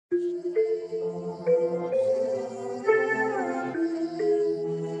You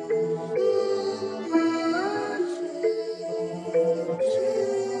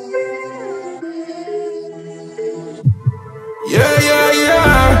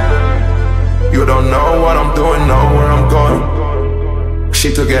don't know what I'm doing, know where I'm going.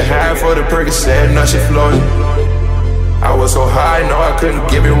 She took a half for the Percocet, now she floating. I was so high, no, I couldn't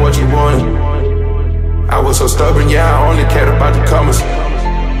give you what you wanted. I was so stubborn, yeah, I only cared about the commas.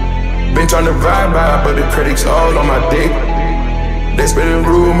 Been trying to vibe out, but the critics all on my dick. They spitting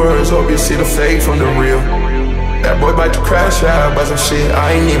rumors, hope you see the fake from the real. That boy about to crash out, but some shit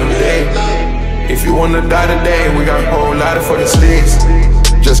I ain't even dead. If you wanna die today, we got a whole lot of fucking sticks.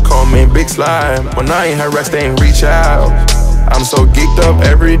 Just call me Big Slime. When I ain't harassed, they ain't reach out. I'm so geeked up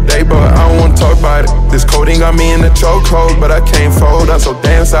every day, but I don't wanna talk about it. This coding got me in the chokehold, but I can't fold, I'm so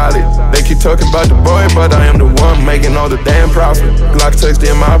damn solid. They keep talking about the boy, but I am the one making all the damn profit. Glock tucked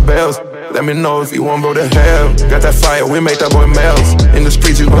in my bells. Let me know if you want go to hell. Got that fire, we make that boy melts. In the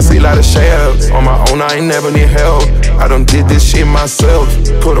streets, you gon' see a lot of shells. On my own, I ain't never need help. I done did this shit myself.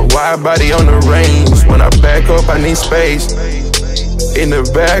 Put a wide body on the range. When I back up, I need space. In the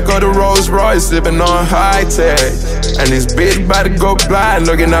back of the Rolls Royce, sipping on high tech. And this bitch about to go blind,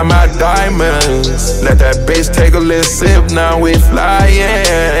 looking at my diamonds. Let that bitch take a little sip, now we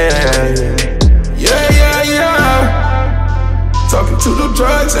flying. Talking to the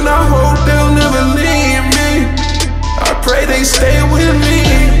drugs and I hope they'll never leave me. I pray they stay with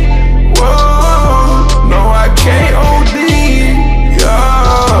me. Whoa, no I can't OD.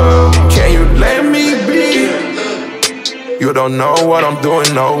 Yo, can you let me be? You don't know what I'm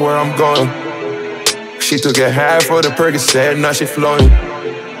doing, know where I'm going. She took a half for the Percocet, now she floating.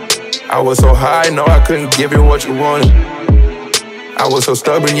 I was so high, no I couldn't give you what you wanted. I was so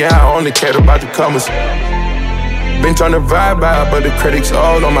stubborn, yeah, I only cared about the commas. Been trying to vibe out, but the critics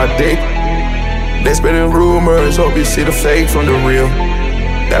all on my dick. They spitting rumors, hope you see the fake from the real.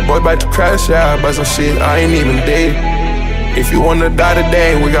 That boy about to crash out, but some shit I ain't even dead. If you wanna die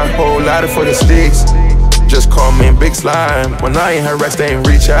today, we got a whole lot of fucking sticks. Just call me Big Slime. When I ain't harassed, they ain't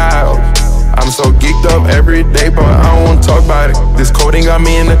reach out. I'm so geeked up every day, but I don't wanna talk about it. This coding got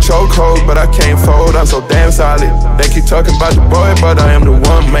me in the chokehold, but I can't fold, I'm so damn solid. They keep talking about the boy, but I am the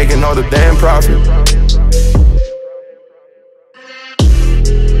one making all the damn profit.